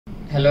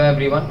Hello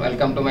everyone,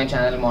 welcome to my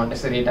channel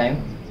Montessori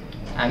Time.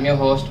 I'm your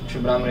host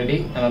Shubram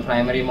Reddy. I'm a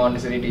primary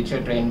Montessori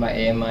teacher trained by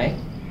AMI.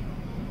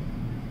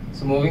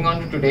 So moving on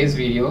to today's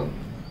video,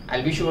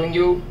 I'll be showing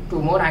you two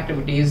more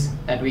activities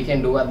that we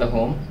can do at the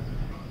home.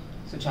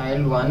 So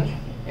child 1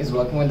 is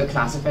working with the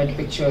classified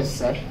pictures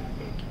set,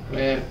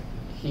 where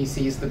he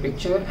sees the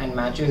picture and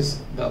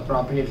matches the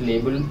appropriate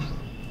label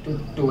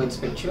to its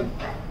picture.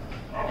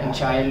 And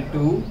child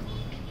 2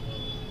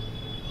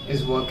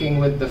 is working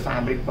with the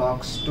fabric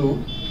box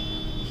 2.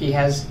 He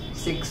has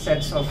 6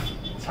 sets of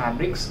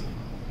fabrics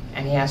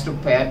and he has to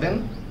pair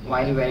them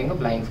while wearing a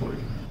blindfold.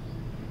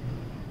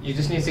 You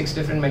just need 6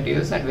 different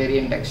materials that vary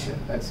in texture,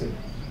 that's it.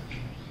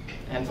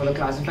 And for the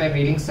classified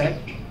reading set,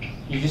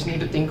 you just need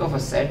to think of a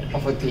set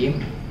of a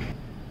theme,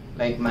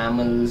 like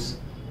mammals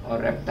or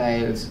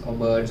reptiles or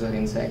birds or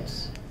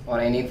insects or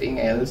anything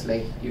else,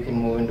 like you can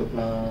move into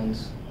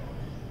plants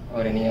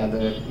or any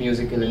other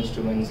musical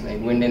instruments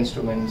like wind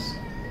instruments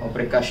or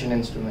percussion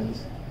instruments.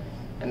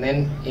 And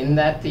then in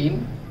that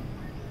theme,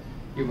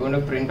 you're going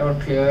to print out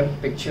clear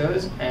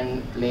pictures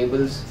and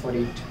labels for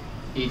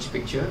each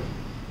picture.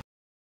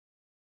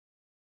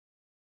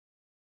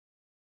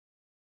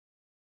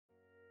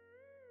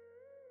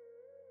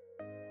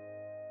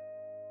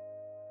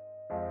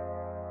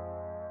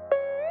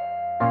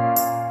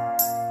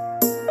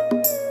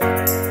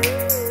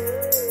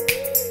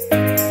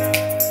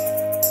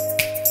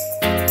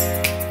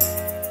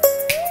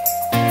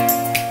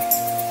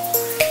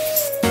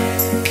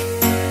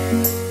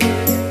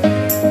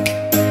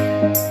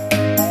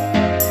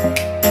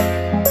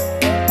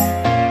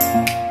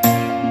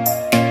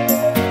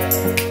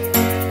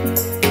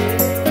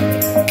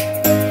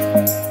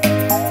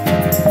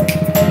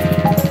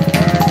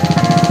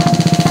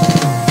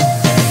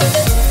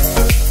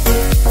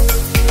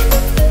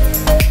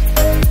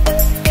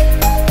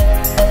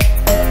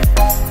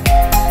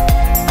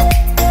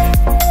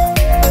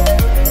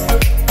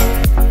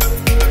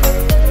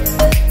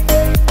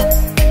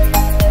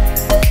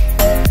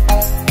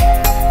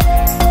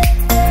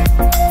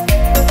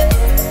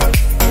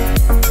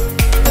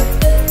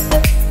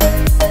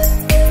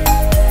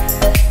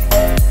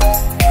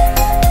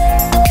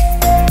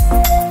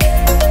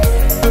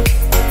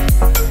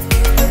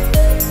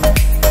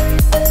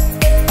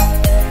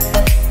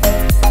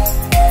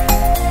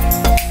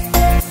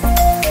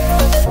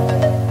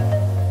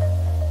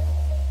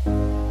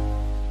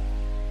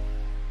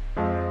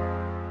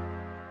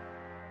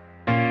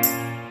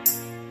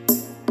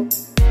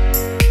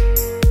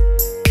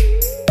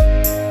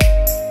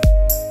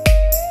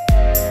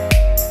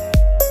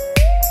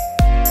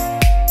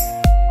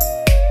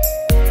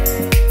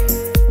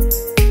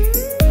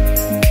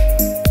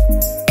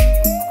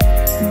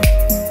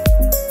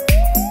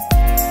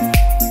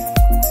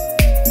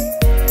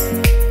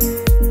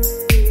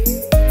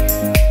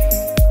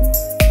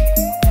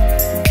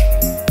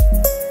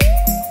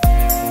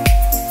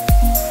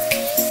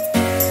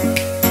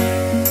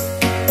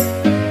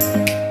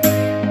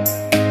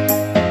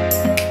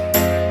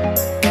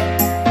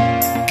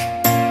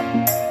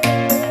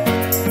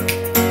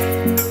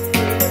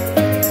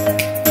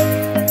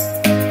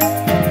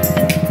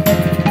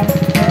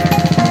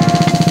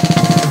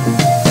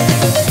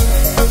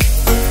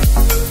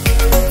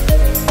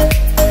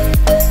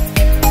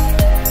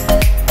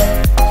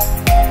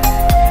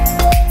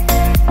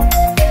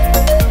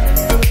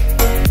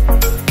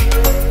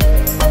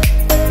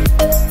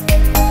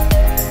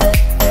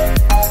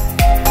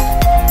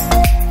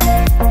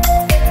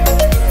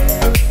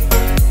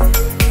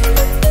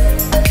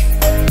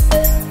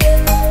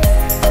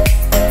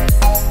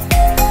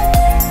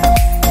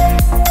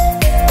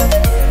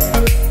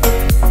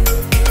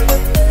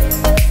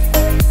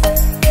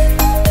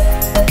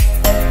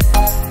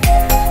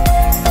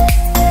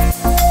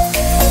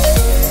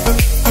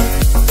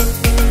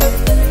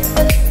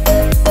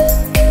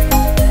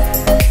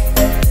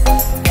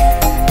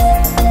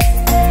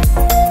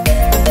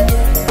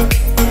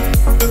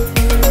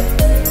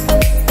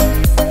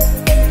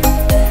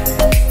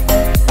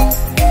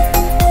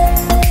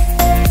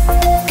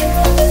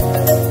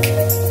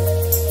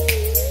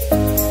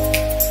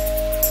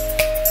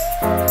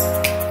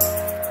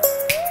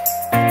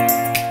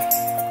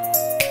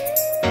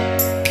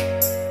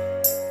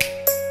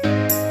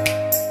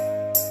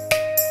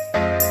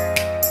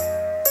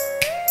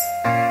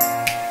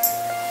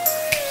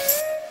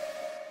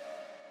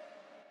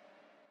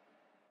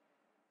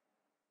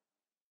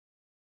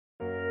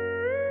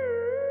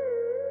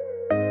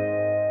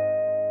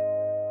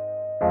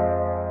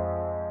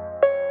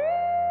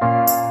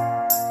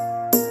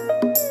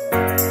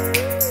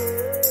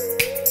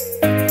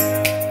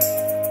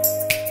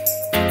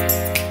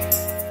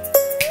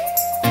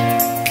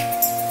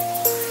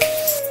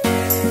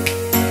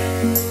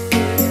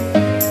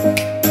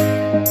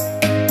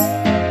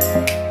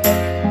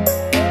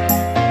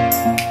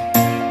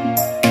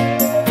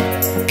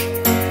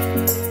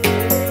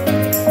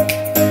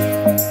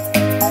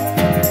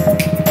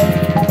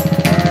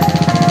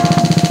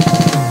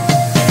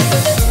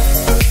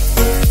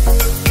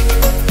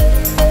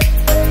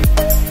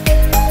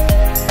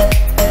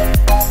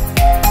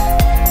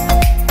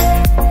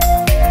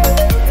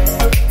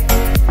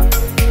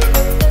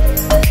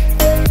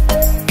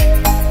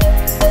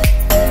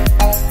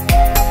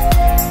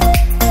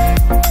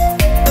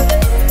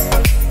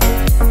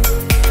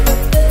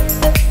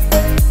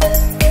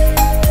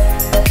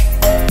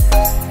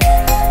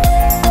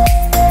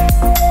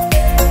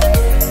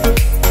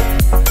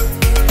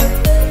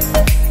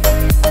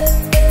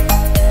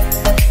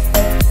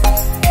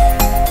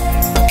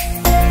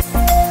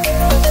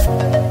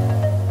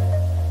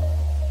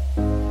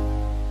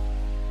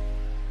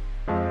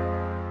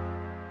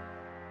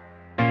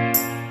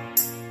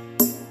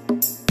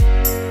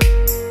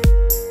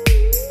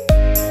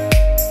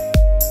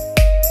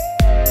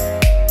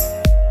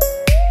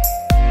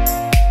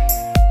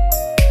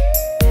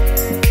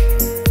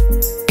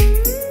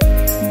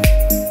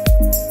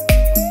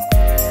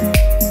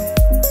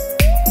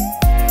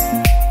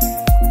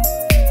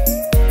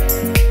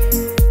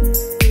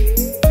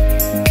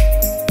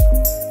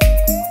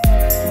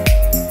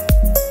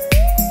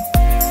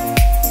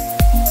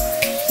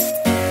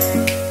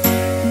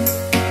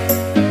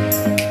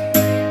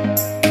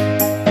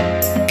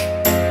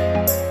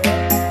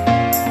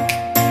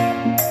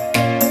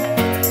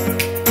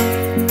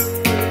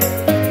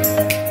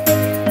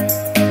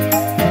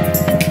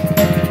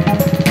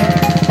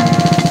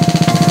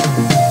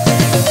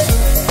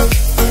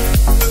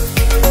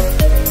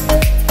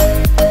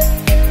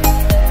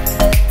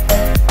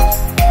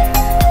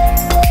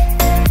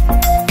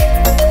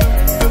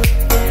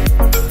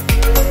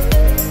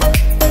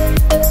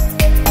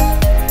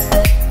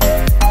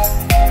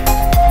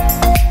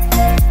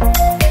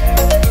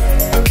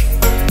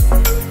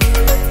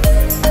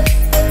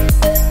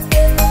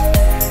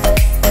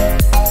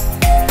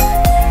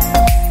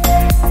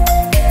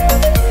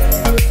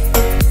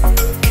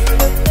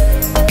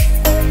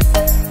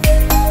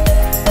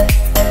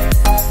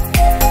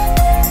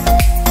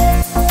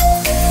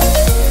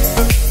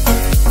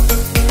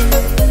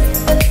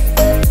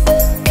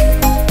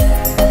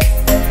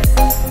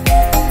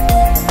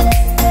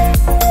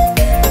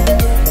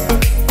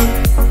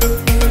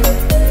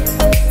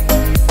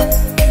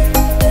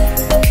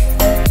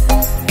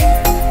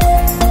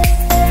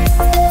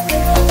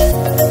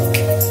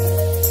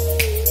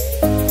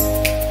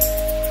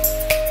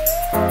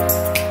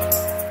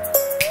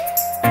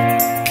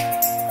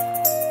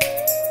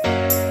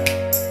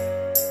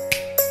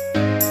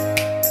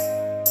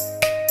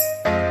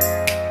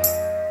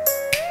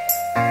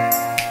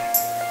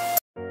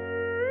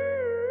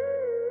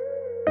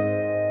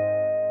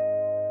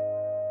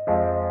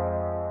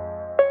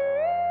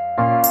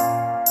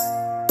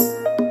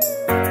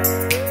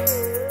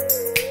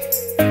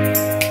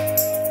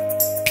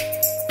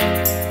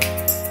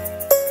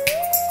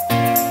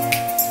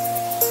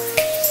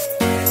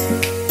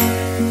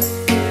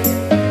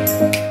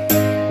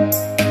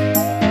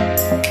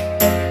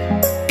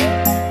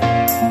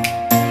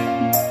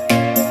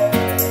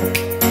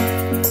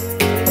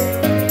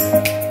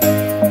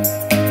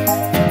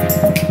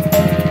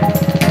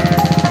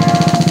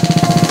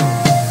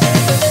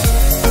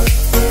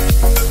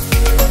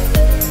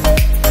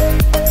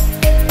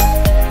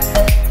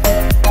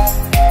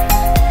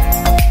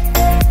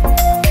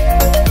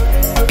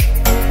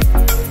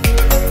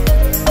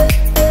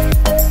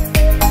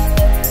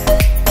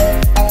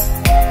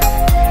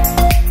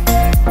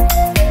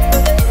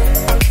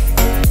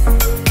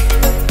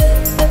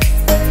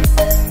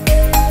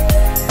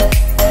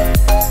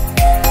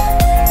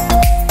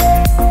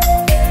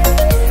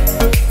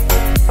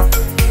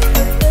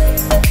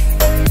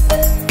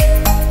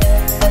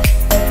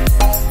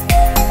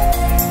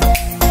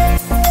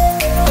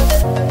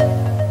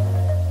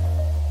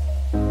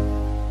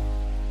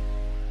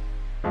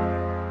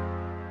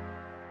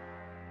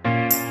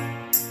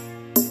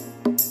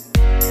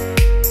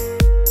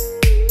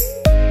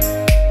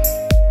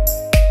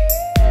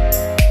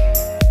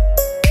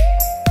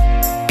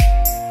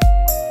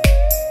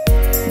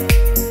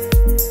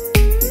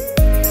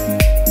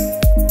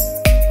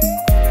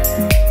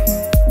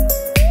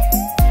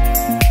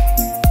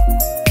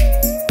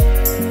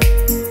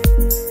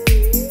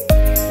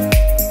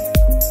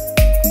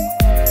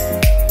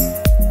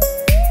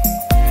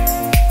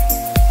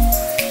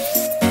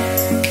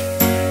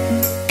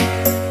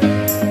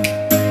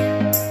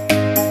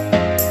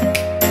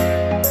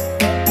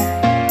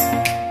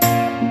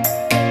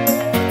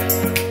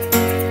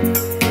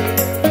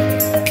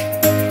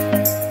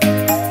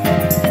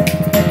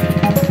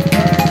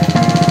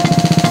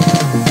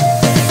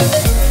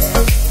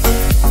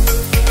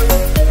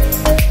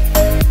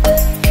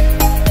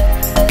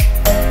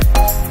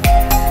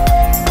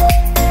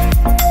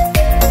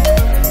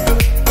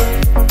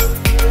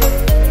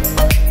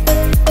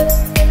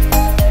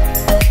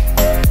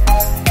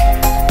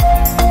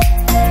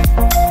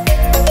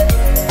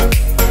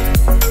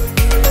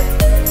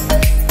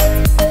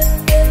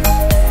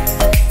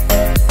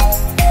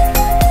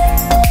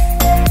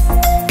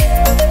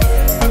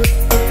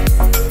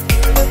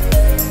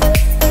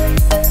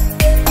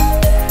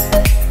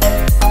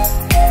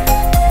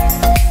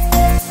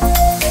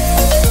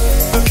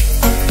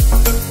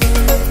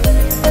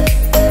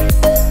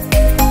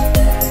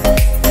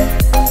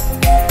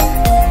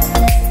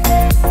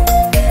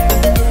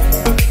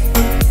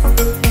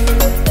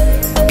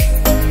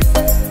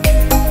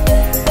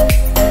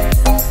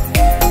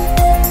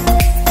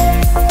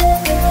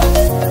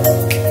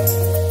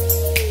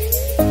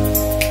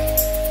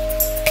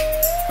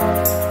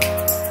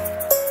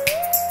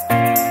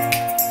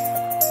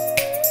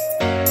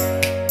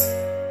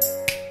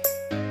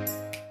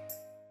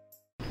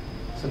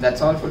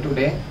 that's all for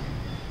today.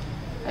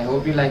 I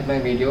hope you liked my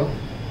video.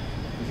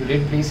 If you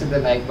did, please hit the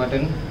like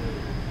button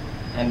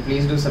and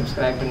please do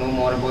subscribe to know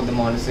more about the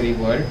Montessori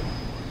world.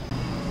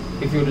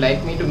 If you'd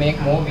like me to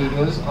make more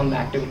videos on the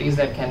activities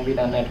that can be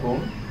done at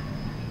home,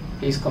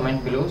 please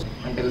comment below.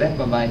 Until then,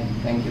 bye bye.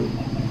 Thank you.